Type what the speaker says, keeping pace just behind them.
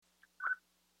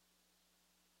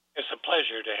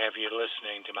pleasure to have you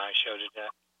listening to my show today.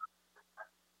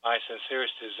 My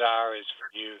sincerest desire is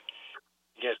for you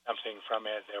to get something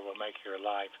from it that will make your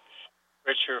life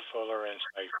richer, fuller, and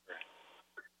safer.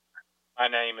 My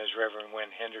name is Reverend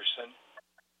Wynn Henderson.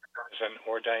 As an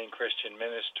ordained Christian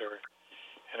minister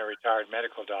and a retired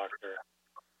medical doctor,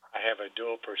 I have a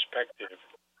dual perspective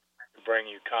to bring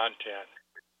you content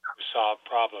to solve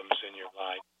problems in your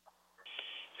life.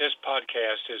 This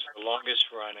podcast is the longest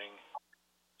running,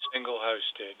 single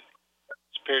hosted,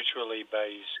 spiritually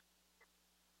based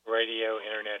radio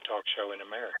internet talk show in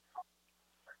America.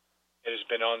 It has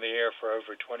been on the air for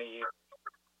over 20 years.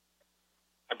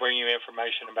 I bring you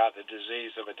information about the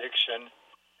disease of addiction,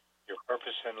 your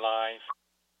purpose in life,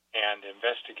 and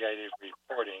investigative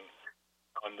reporting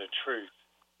on the truth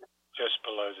just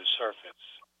below the surface.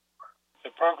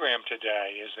 The program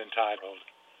today is entitled,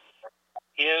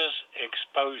 Is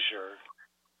Exposure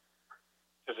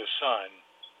to the Sun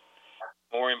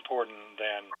More Important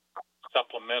Than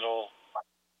Supplemental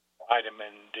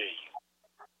Vitamin D?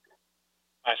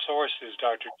 My source is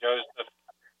Dr. Joseph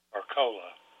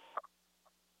Mercola,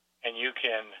 and you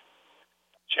can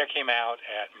check him out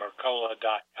at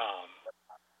mercola.com.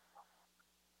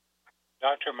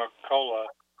 Dr. Mercola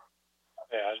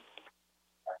said,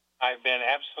 I've been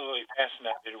absolutely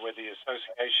fascinated with the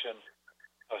association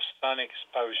of sun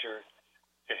exposure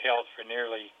to health for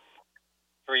nearly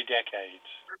 3 decades.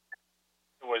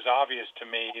 It was obvious to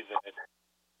me that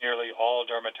nearly all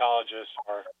dermatologists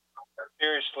are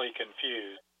seriously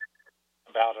confused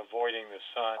about avoiding the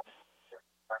sun.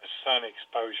 The sun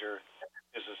exposure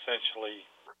is essentially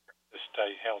to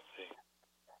stay healthy.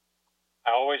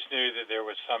 I always knew that there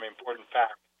was some important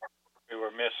fact we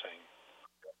were missing.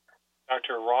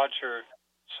 Dr. Roger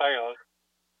Sayles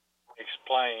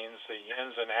explains the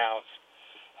ins and outs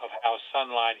of how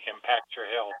sunlight impacts your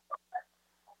health,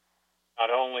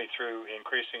 not only through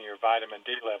increasing your vitamin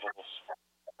D levels,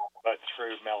 but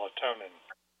through melatonin.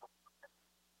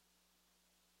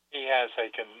 He has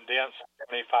a condensed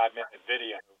 25-minute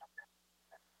video,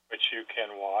 which you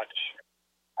can watch.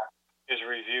 His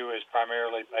review is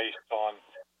primarily based on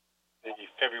the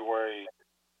February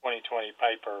 2020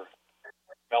 paper,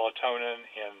 Melatonin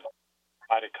in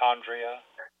Mitochondria,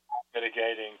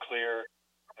 Mitigating Clear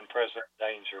and Present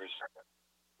Dangers,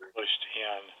 published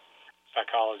in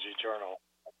Psychology Journal.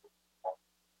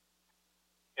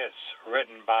 It's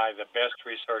written by the best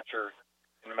researcher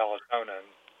in melatonin,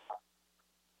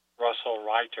 Russell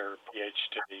Reiter,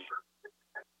 PhD,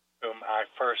 whom I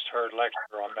first heard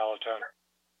lecture on melatonin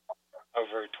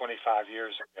over 25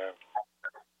 years ago.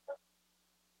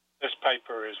 This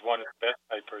paper is one of the best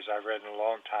papers I've read in a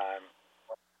long time,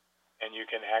 and you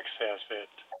can access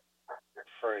it for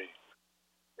free.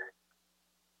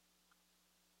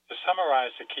 To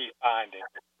summarize the key findings,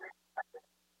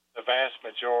 the vast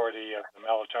majority of the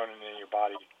melatonin in your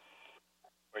body,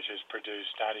 which is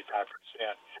produced 95%,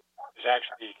 is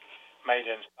actually made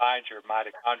inside your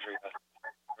mitochondria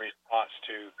in response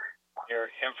to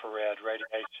near-infrared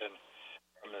radiation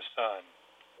from the sun.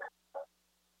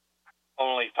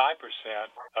 Only 5%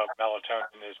 of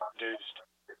melatonin is produced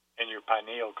in your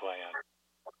pineal gland.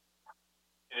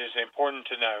 It is important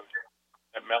to note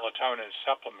that melatonin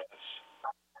supplements,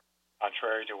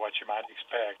 contrary to what you might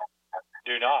expect,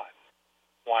 do not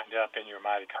wind up in your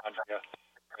mitochondria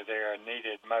where they are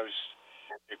needed most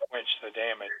to quench the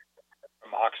damage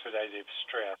from oxidative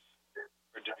stress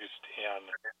produced in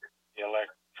the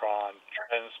electron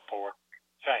transport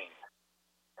chain.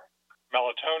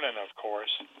 Melatonin, of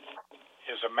course,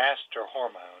 is a master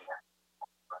hormone,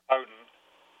 potent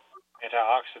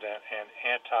antioxidant and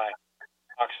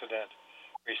antioxidant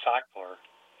recycler,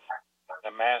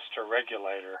 and a master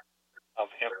regulator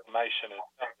of inflammation and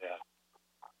cell death.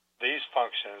 These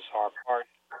functions are part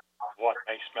of what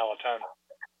makes melatonin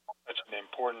such an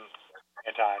important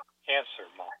anti-cancer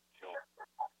molecule.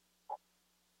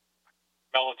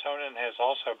 Melatonin has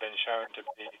also been shown to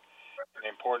be an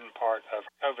important part of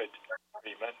COVID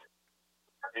treatment,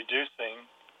 reducing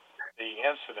the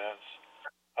incidence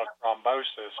of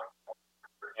thrombosis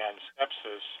and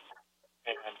sepsis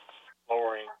and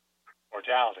lowering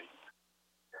mortality.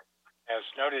 As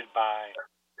noted by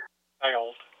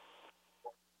Sayles,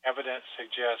 evidence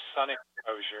suggests sun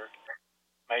exposure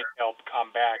may help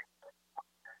combat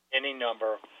any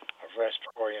number of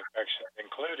respiratory infections,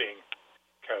 including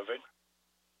COVID,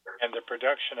 and the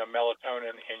production of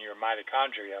melatonin in your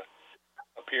mitochondria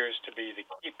appears to be the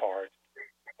key part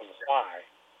of why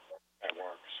that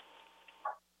works.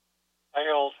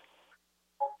 Sayles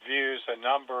views a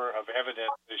number of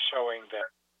evidences showing that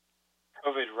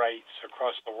COVID rates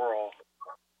across the world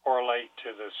correlate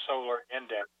to the solar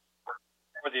index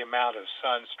or the amount of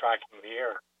sun striking the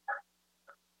earth.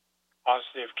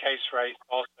 Positive case rates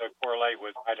also correlate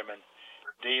with vitamin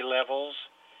D levels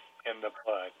in the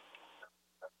blood.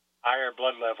 Higher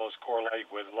blood levels correlate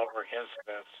with lower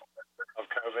incidence of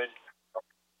COVID,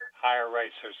 higher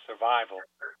rates of survival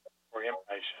for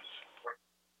inpatients.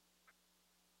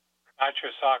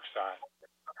 Nitrous oxide,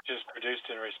 which is produced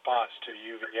in response to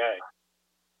UVA,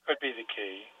 could be the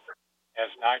key, as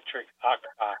nitric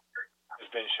oxide has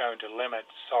been shown to limit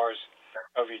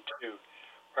SARS-CoV-2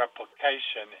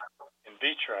 replication in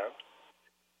vitro,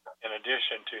 in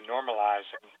addition to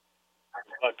normalizing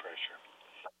blood pressure.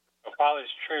 So while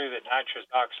it's true that nitrous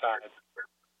oxide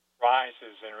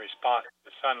rises in response to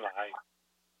sunlight,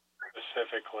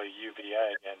 specifically UVA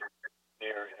and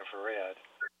near-infrared,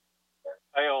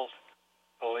 Thales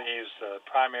believes the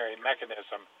primary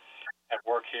mechanism at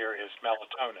work here is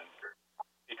melatonin,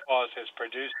 because it's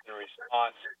produced in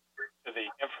response to the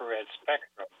infrared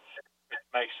spectrum, which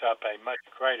makes up a much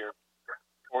greater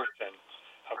portion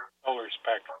of the solar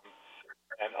spectrum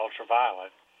than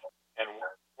ultraviolet, and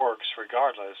works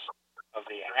regardless of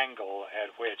the angle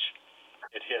at which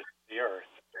it hits the Earth.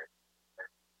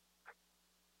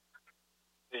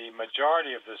 The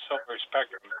majority of the solar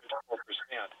spectrum, 54%,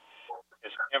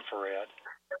 is infrared,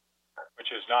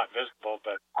 which is not visible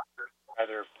but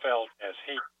rather felt as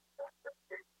heat.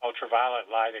 Ultraviolet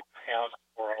light accounts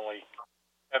for only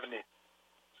 77%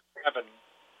 of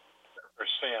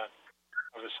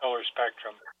the solar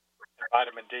spectrum, and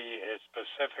vitamin D is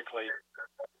specifically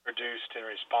produced in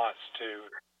response to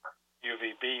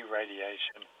UVB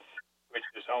radiation, which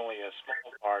is only a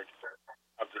small part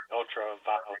of the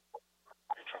ultraviolet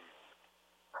spectrum.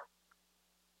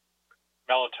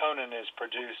 Melatonin is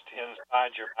produced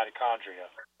inside your mitochondria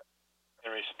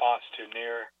in response to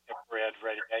near-infrared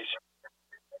radiation,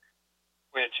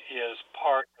 which is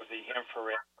part of the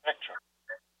infrared spectrum.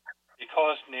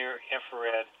 Because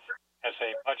near-infrared has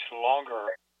a much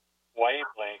longer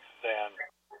wavelength than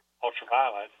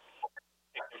ultraviolet,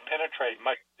 it can penetrate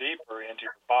much deeper into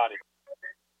your body,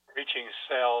 reaching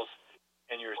cells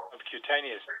in your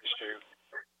subcutaneous tissue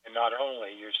and not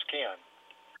only your skin.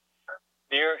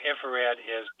 Near-infrared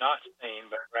is not seen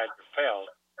but rather felt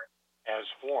as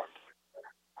warmth.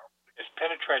 Its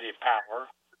penetrative power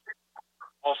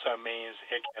also means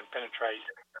it can penetrate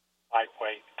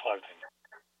lightweight clothing.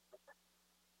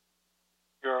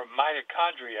 Your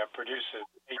mitochondria produces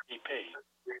ATP,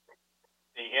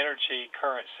 the energy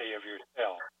currency of your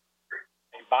cell.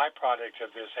 A byproduct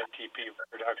of this ATP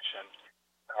production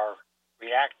are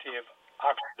reactive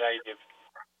oxidative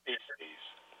species,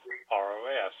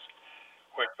 ROS,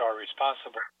 which are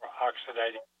responsible for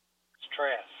oxidative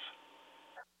stress.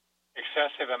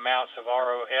 Excessive amounts of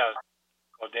ROS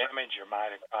will damage your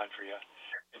mitochondria,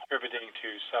 contributing to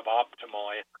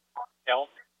suboptimal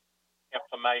health,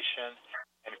 inflammation,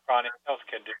 and chronic health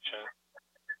conditions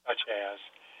such as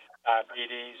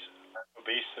diabetes,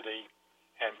 obesity,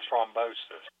 and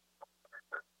thrombosis.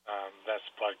 That's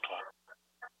blood clot.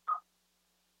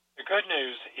 The good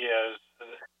news is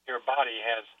that your body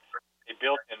has a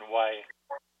built-in way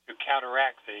to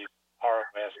counteract these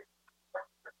ROS.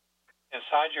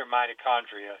 Inside your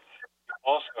mitochondria, you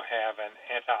also have an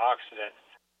antioxidant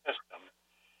system,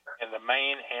 and the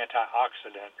main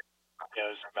antioxidant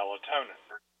is melatonin.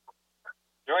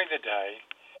 During the day,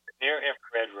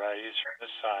 near-infrared rays from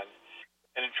the sun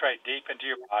penetrate deep into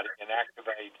your body and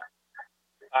activate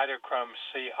cytochrome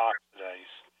C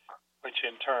oxidase, which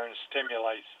in turn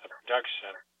stimulates the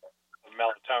production of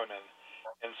melatonin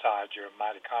inside your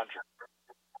mitochondria.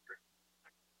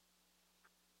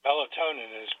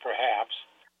 Melatonin is perhaps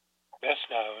best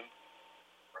known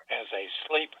as a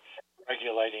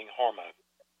sleep-regulating hormone.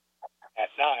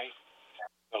 At night,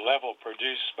 the level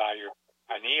produced by your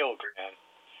pineal gland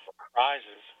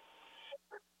rises,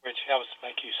 which helps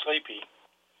make you sleepy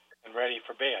and ready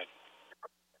for bed.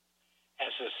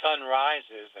 As the sun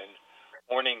rises and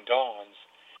morning dawns,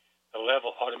 the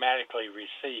level automatically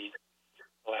recedes,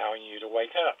 allowing you to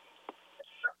wake up.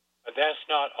 But that's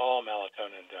not all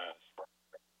melatonin does.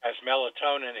 As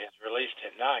melatonin is released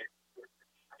at night,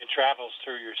 it travels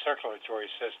through your circulatory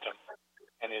system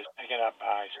and is taken up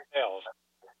by cells.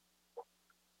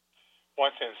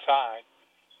 Once inside,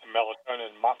 the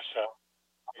melatonin mops up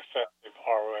excessive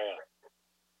ROS.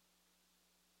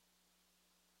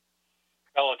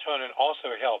 Melatonin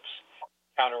also helps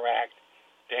counteract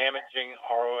damaging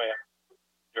ROS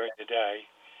during the day,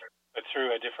 but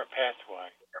through a different pathway.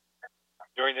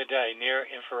 During the day,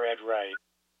 near-infrared rays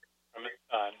from the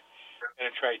sun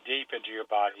penetrate deep into your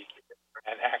body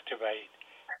and activate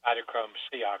cytochrome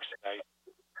C oxidase,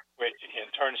 which in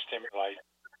turn stimulates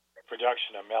the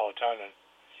production of melatonin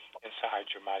inside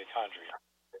your mitochondria.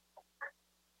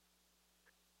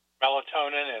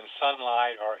 Melatonin and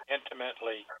sunlight are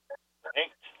intimately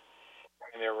linked,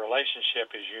 and their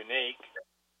relationship is unique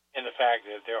in the fact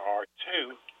that there are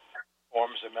two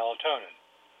forms of melatonin,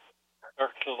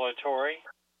 circulatory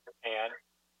and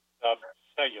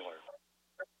subcellular,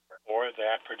 or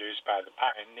that produced by the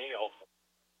pineal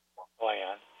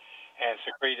gland and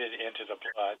secreted into the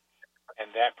blood, and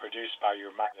that produced by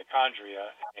your mitochondria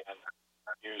and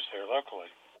used there locally.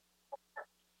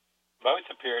 Both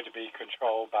appear to be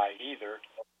controlled by either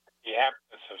the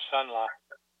absence of sunlight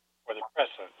or the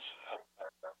presence of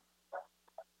sunlight.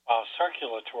 While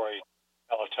circulatory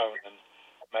melatonin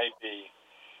may be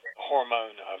the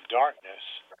hormone of darkness,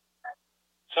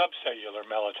 subcellular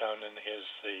melatonin is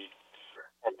the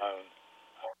hormone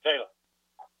of daylight.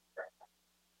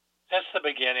 Since the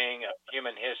beginning of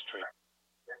human history,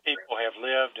 people have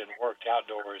lived and worked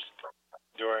outdoors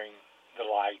during the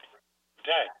light of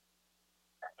day,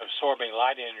 absorbing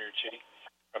light energy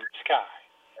from the sky.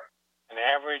 An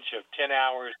average of 10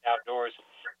 hours outdoors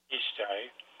each day,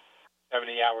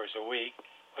 70 hours a week,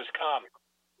 was common.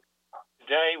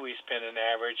 Today, we spend an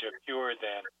average of fewer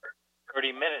than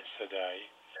 30 minutes a day,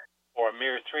 or a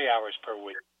mere 3 hours per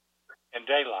week, in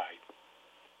daylight,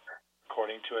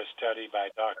 according to a study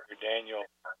by Dr. Daniel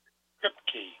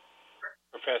Kripke,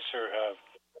 professor of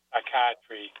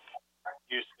psychiatry at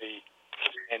UC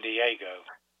San Diego.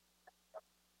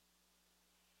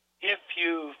 If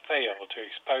you fail to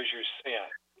expose your skin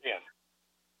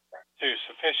to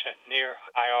sufficient near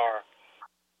IR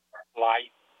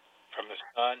light from the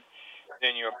sun,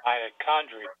 then your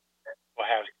mitochondria will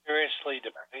have seriously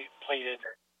depleted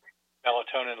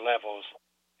melatonin levels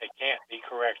that can't be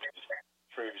corrected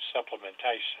through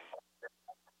supplementation.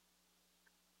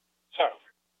 So,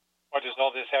 what does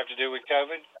all this have to do with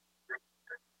COVID?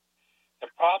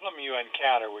 The problem you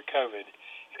encounter with COVID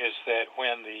is that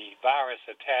when the virus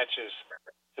attaches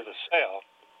to the cell,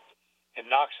 it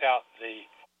knocks out the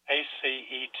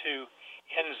ACE2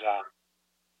 enzyme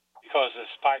because the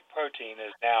spike protein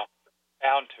is now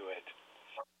bound to it.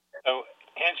 So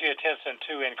angiotensin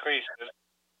 2 increases,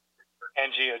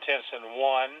 angiotensin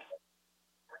 1,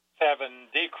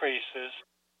 7 decreases,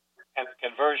 and the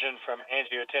conversion from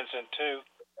angiotensin 2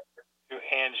 to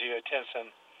angiotensin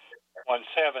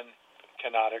 1,7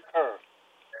 cannot occur.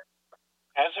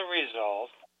 As a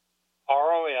result,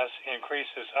 ROS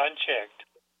increases unchecked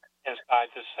inside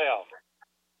the cell.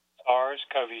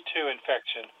 SARS-CoV-2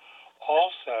 infection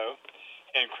also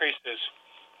increases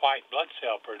white blood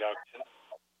cell production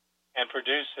and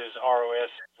produces ROS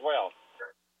as well.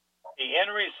 The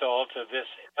end result of this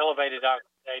elevated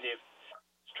oxidative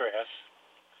stress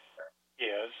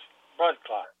is blood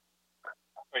clot,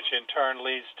 which in turn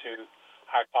leads to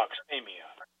hypoxemia,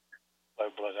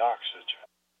 low blood oxygen.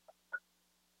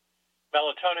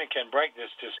 Melatonin can break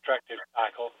this destructive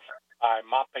cycle by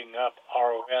mopping up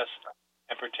ROS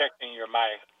and protecting your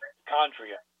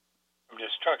mitochondria from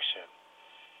destruction.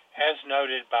 As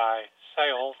noted by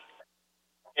Sales,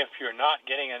 if you're not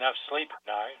getting enough sleep at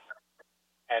night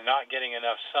and not getting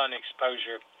enough sun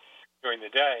exposure during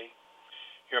the day,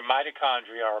 your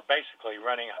mitochondria are basically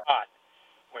running hot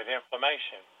with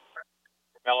inflammation.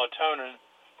 Melatonin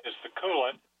is the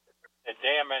coolant that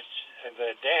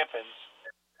dampens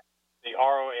the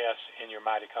ROS in your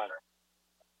mitochondria.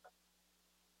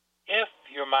 If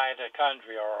your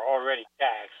mitochondria are already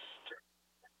taxed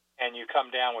and you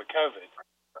come down with COVID,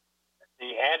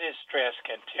 the added stress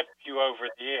can tip you over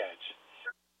the edge.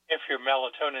 If your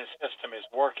melatonin system is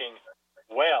working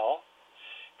well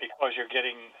because you're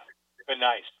getting good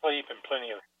night's sleep and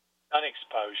plenty of sun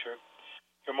exposure,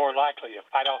 you're more likely to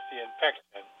fight off the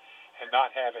infection and not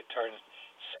have it turn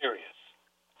serious.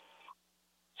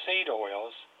 Seed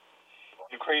oils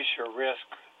increase your risk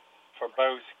for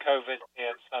both COVID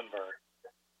and sunburn.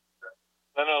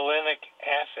 Linolenic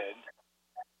acid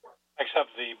makes up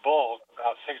the bulk,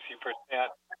 about 60%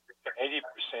 to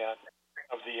 80%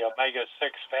 of the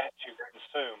omega-6 fats you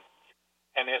consume,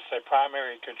 and it's a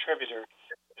primary contributor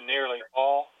to nearly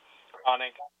all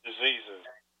chronic diseases.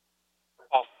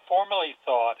 While formerly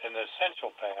thought an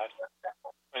essential fat,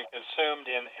 when consumed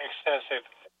in excessive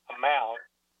amount,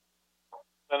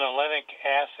 linolenic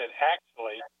acid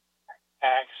actually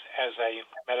acts as a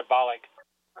metabolic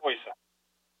poison.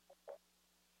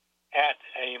 At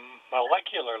a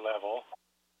molecular level,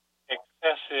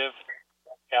 excessive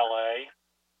LA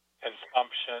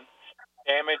consumption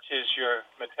damages your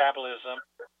metabolism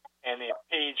and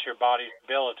impedes your body's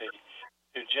ability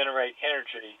to generate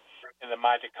energy in the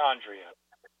mitochondria.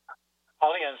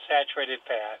 Polyunsaturated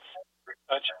fats,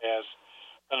 such as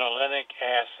linolenic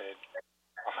acid,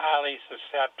 are highly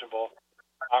susceptible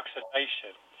to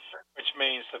oxidation, which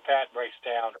means the fat breaks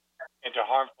down into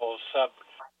harmful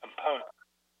subcomponents.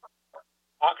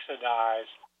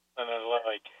 Oxidized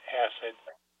linoleic acid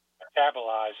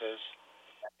metabolizes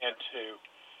into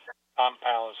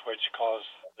compounds which cause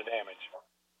the damage.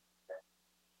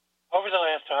 Over the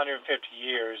last 150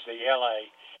 years, the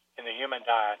LA in the human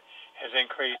diet has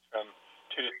increased from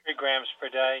 2 to 3 grams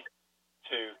per day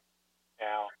to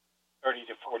now 30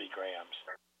 to 40 grams.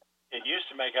 It used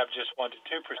to make up just 1 to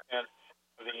 2%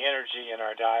 of the energy in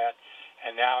our diet,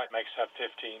 and now it makes up 15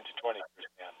 to 20%.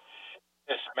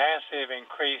 This massive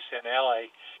increase in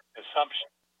LA consumption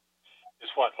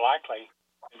is what likely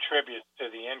contributes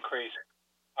to the increased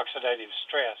oxidative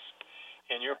stress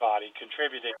in your body,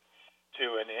 contributing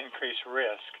to an increased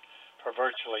risk for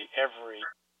virtually every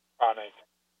chronic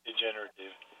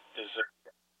degenerative disease.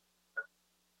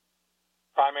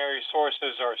 Primary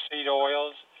sources are seed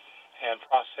oils and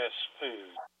processed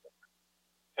food.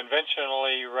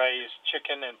 Conventionally raised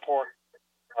chicken and pork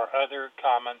are other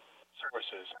common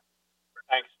sources,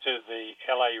 thanks to the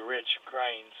LA-rich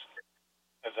grains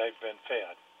that they've been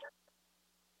fed.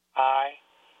 High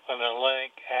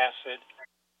linoleic acid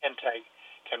intake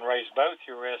can raise both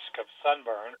your risk of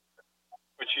sunburn,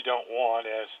 which you don't want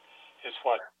as is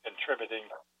what contributing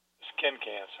to skin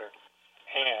cancer,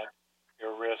 and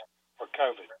your risk for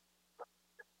COVID.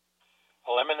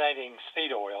 Eliminating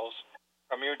seed oils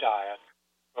from your diet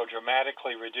will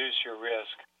dramatically reduce your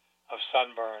risk of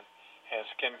sunburn and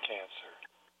skin cancer.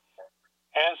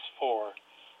 As for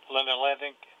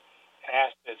linoleic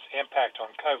acid's impact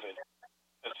on COVID,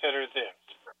 consider this.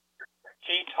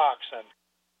 Key toxin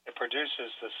that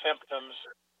produces the symptoms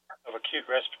of acute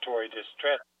respiratory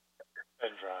distress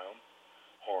syndrome,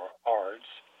 or ARDS,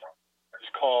 is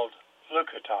called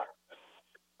leukotoxin,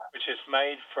 which is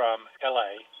made from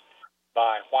LA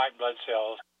by white blood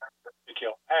cells to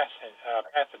kill pathogens.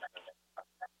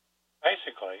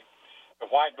 Basically, the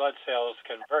white blood cells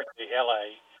convert the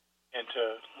LA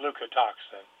into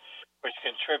leukotoxin, which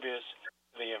contributes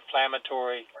to the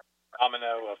inflammatory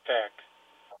domino effect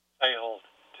Sahel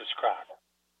described.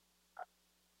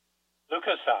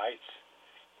 Leukocytes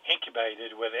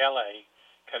incubated with LA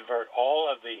convert all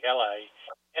of the LA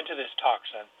into this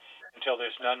toxin until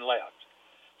there's none left.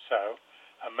 So,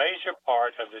 a major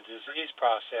part of the disease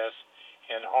process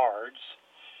in ARDS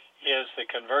is the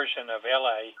conversion of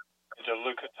LA into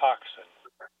leukotoxin.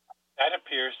 That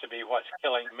appears to be what's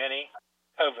killing many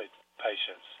COVID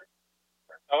patients.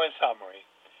 So, in summary,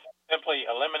 simply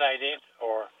eliminating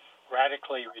or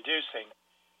radically reducing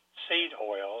seed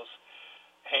oils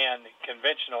and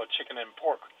conventional chicken and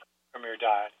pork from your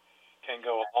diet can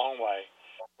go a long way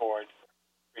toward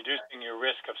reducing your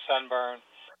risk of sunburn,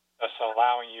 thus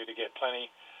allowing you to get plenty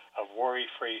of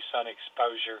worry-free sun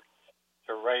exposure,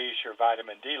 to raise your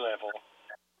vitamin D level,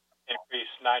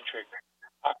 increase nitric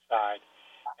oxide,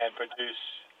 and produce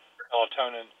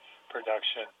melatonin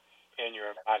production in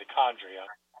your mitochondria,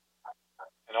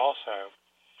 and also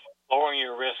lowering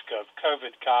your risk of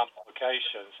COVID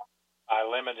complications by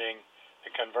limiting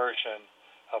the conversion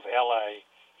of LA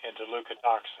into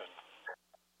leukotoxin.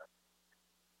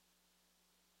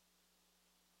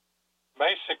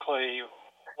 Basically,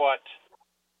 what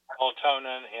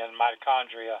melatonin in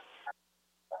mitochondria,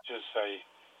 which is a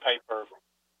paper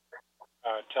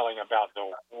telling about the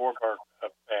Warburg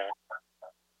effect,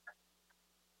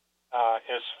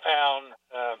 is found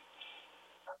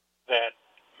that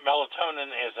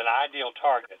melatonin is an ideal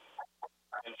target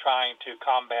in trying to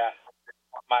combat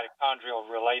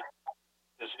mitochondrial-related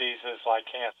diseases like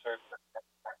cancer,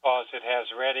 because it has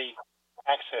ready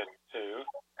access to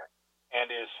and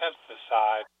is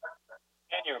synthesized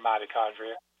in your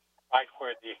mitochondria right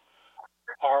where the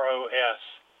ROS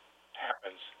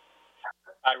happens.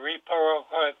 By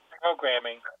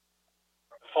reprogramming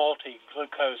faulty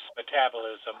glucose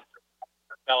metabolism,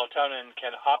 melatonin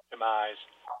can optimize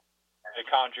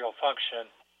mitochondrial function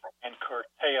and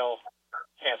curtail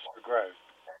cancer growth.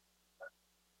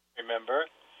 Remember,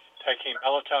 taking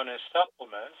melatonin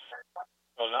supplements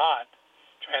will not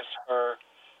transfer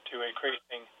to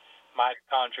increasing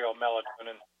mitochondrial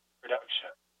melatonin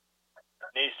production.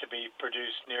 It needs to be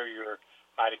produced near your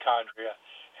mitochondria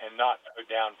and not put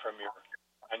down from your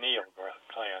pineal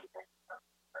gland.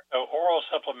 So oral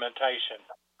supplementation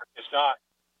is not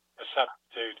a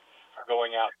substitute for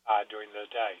going outside during the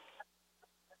day.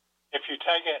 If you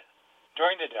take it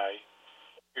during the day,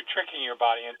 you're tricking your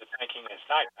body into thinking it's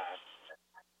nighttime,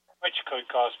 which could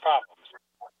cause problems.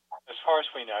 As far as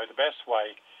we know, the best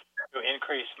way to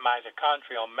increase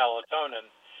mitochondrial melatonin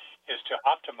is to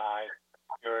optimize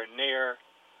your near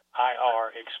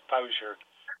IR exposure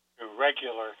through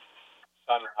regular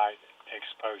sunlight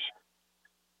exposure.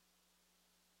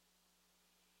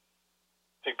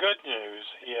 The good news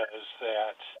is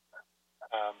that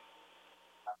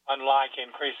unlike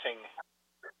increasing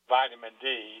vitamin D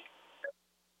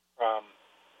from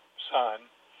sun,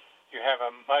 you have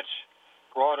a much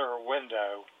broader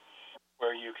window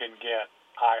where you can get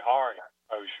IR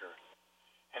exposure.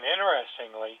 And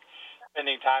interestingly,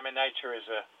 spending time in nature is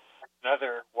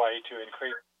another way to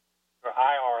increase your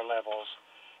IR levels,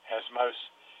 as most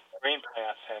green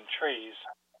plants and trees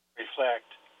reflect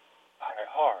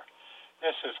IR.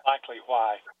 This is likely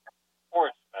why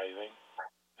forest bathing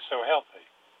is so healthy.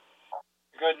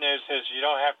 The good news is you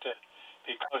don't have to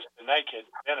be close to naked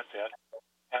to benefit,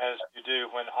 as you do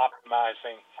when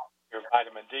optimizing your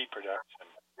vitamin D production.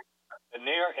 The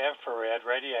near-infrared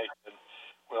radiation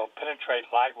will penetrate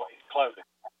lightweight clothing,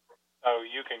 so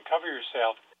you can cover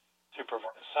yourself to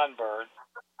prevent sunburn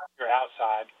if you're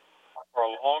outside for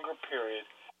a longer period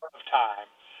of time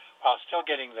while still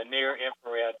getting the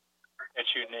near-infrared that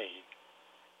you need.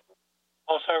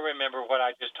 Also, remember what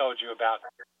I just told you about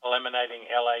eliminating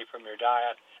LA from your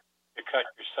diet to cut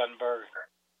your sunburn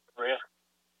risk.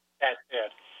 That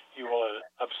said, you will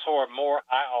absorb more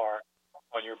IR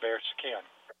on your bare skin.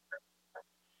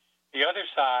 The other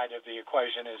side of the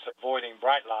equation is avoiding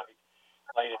bright light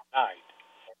late at night.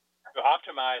 To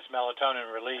optimize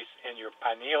melatonin release in your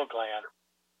pineal gland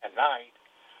at night,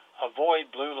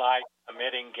 avoid blue light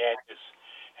emitting gadgets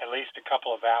at least a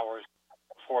couple of hours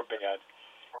before bed,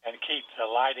 and keep the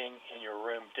lighting in your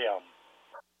room dim.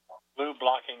 Blue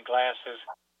blocking glasses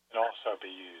can also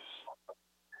be used.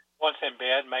 Once in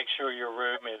bed, make sure your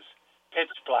room is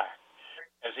pitch black,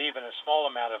 as even a small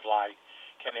amount of light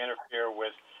can interfere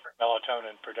with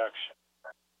melatonin production.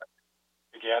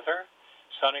 Together,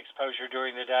 sun exposure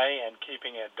during the day and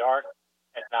keeping it dark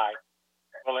at night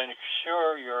will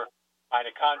ensure your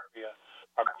mitochondria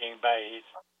are being bathed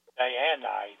day and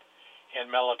night in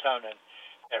melatonin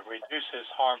that reduces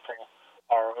harmful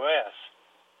ROS.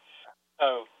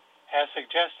 So, as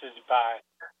suggested by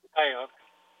Ayuk,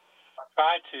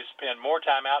 try to spend more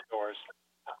time outdoors,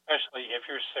 especially if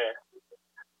you're sick,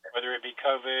 whether it be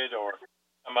COVID or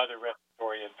some other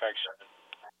respiratory infection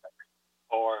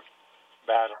or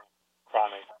battle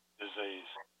chronic disease.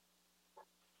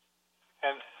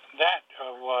 And that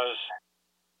was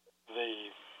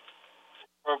the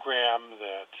program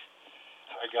that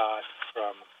I got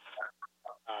from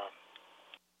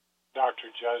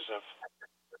Dr. Joseph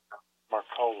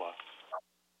Mercola.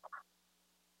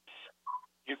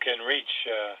 You can reach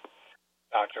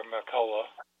Dr. Mercola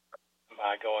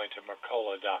by going to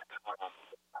mercola.com,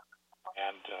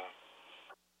 and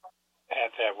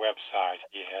at that website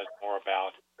he has more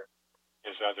about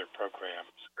his other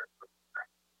programs.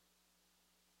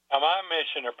 Now, my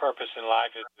mission or purpose in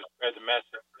life is to spread the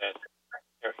message that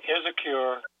there is a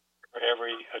cure for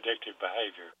every addictive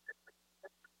behavior.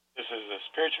 This is a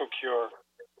spiritual cure,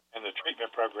 and the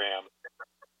treatment program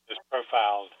is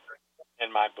profiled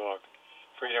in my book,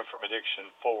 Freedom from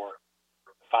Addiction 4,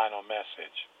 The Final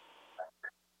Message.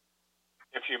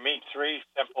 If you meet 3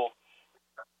 simple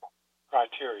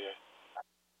criteria,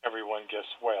 everyone gets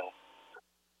well.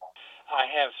 I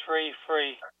have 3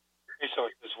 free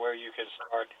resources where you can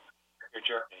start your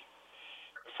journey.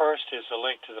 The first is a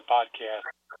link to the podcast,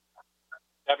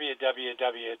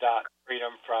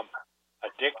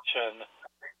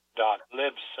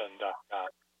 www.freedomfromaddiction.libsyn.com.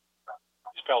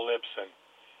 Spell Libsyn,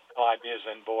 L-I-B as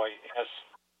in boy,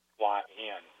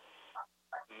 S-Y-N.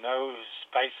 No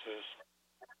spaces,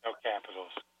 no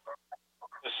capitals.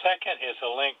 The second is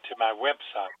a link to my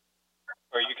website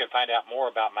where you can find out more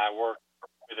about my work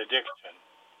with addiction.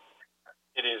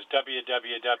 It is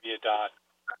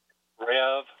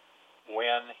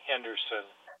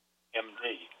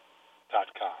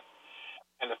www.revwynhendersonmd.com.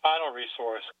 And the final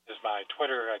resource is my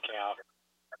Twitter account.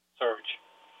 Search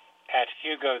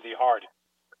 @HugoTheArtist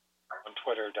on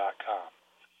Twitter.com.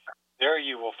 There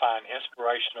you will find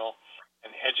inspirational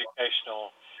and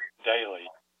educational daily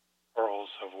pearls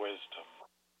of wisdom.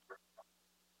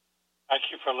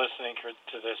 Thank you for listening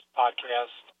to this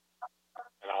podcast,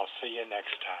 and I'll see you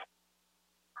next time.